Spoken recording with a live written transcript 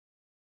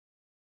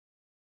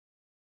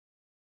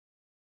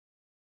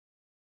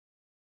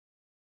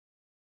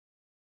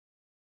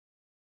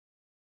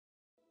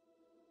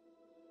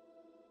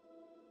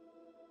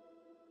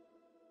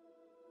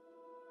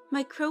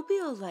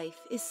Microbial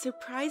life is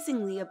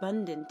surprisingly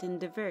abundant and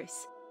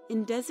diverse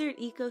in desert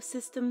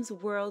ecosystems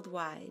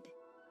worldwide.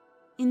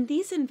 In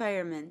these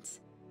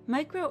environments,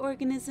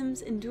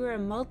 microorganisms endure a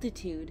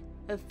multitude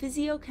of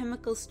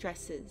physicochemical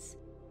stresses,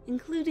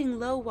 including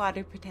low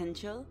water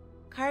potential,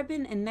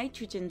 carbon and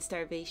nitrogen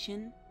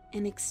starvation,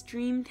 and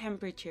extreme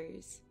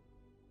temperatures.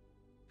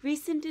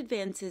 Recent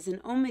advances in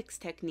omics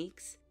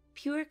techniques,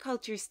 pure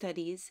culture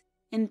studies,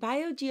 and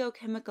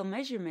biogeochemical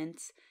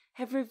measurements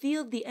have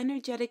revealed the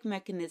energetic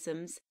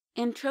mechanisms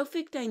and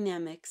trophic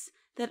dynamics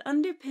that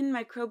underpin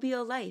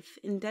microbial life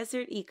in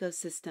desert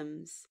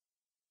ecosystems.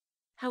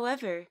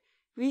 However,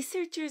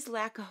 researchers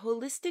lack a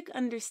holistic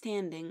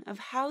understanding of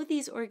how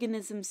these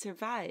organisms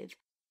survive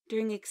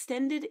during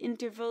extended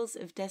intervals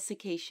of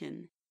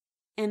desiccation,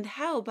 and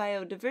how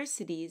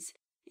biodiversity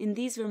in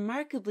these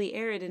remarkably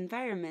arid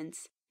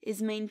environments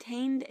is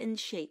maintained and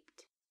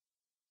shaped.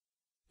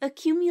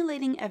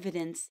 Accumulating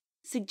evidence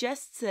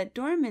suggests that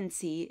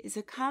dormancy is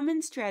a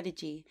common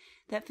strategy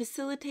that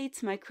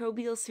facilitates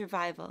microbial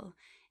survival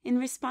in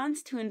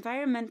response to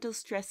environmental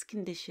stress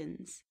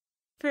conditions.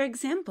 For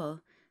example,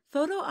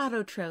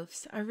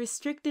 photoautotrophs are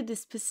restricted to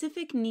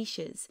specific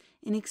niches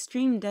in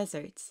extreme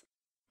deserts,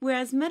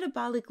 whereas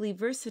metabolically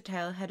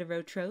versatile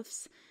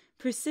heterotrophs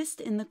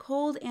persist in the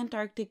cold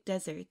Antarctic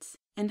deserts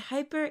and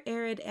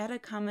hyper-arid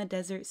Atacama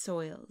Desert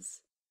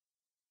soils.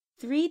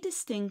 3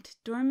 distinct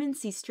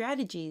dormancy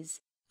strategies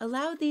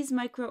allow these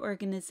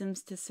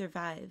microorganisms to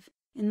survive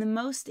in the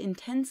most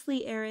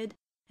intensely arid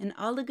and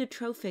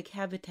oligotrophic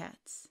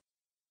habitats.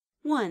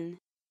 1.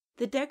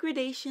 The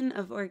degradation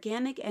of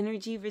organic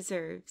energy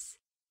reserves.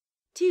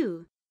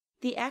 2.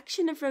 The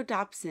action of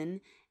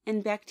rhodopsin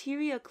and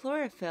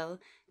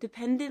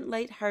bacteriochlorophyll-dependent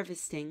light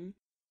harvesting.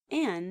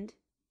 And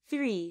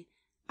 3.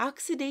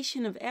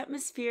 Oxidation of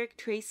atmospheric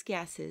trace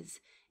gases,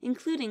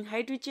 including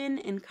hydrogen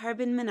and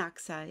carbon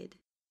monoxide.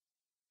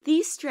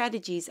 These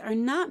strategies are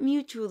not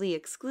mutually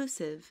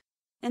exclusive,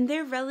 and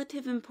their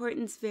relative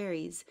importance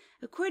varies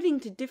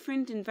according to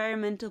different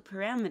environmental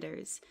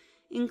parameters,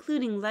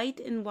 including light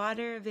and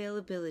water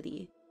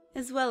availability,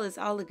 as well as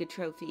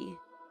oligotrophy.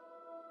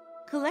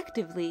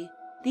 Collectively,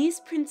 these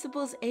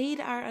principles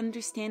aid our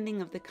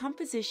understanding of the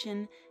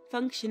composition,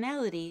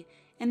 functionality,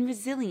 and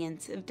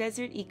resilience of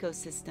desert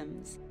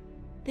ecosystems.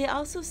 They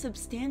also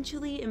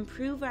substantially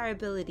improve our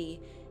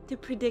ability to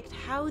predict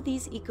how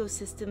these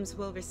ecosystems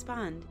will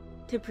respond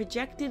to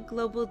projected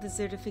global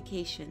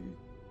desertification,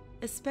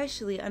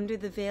 especially under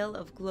the veil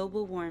of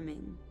global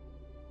warming.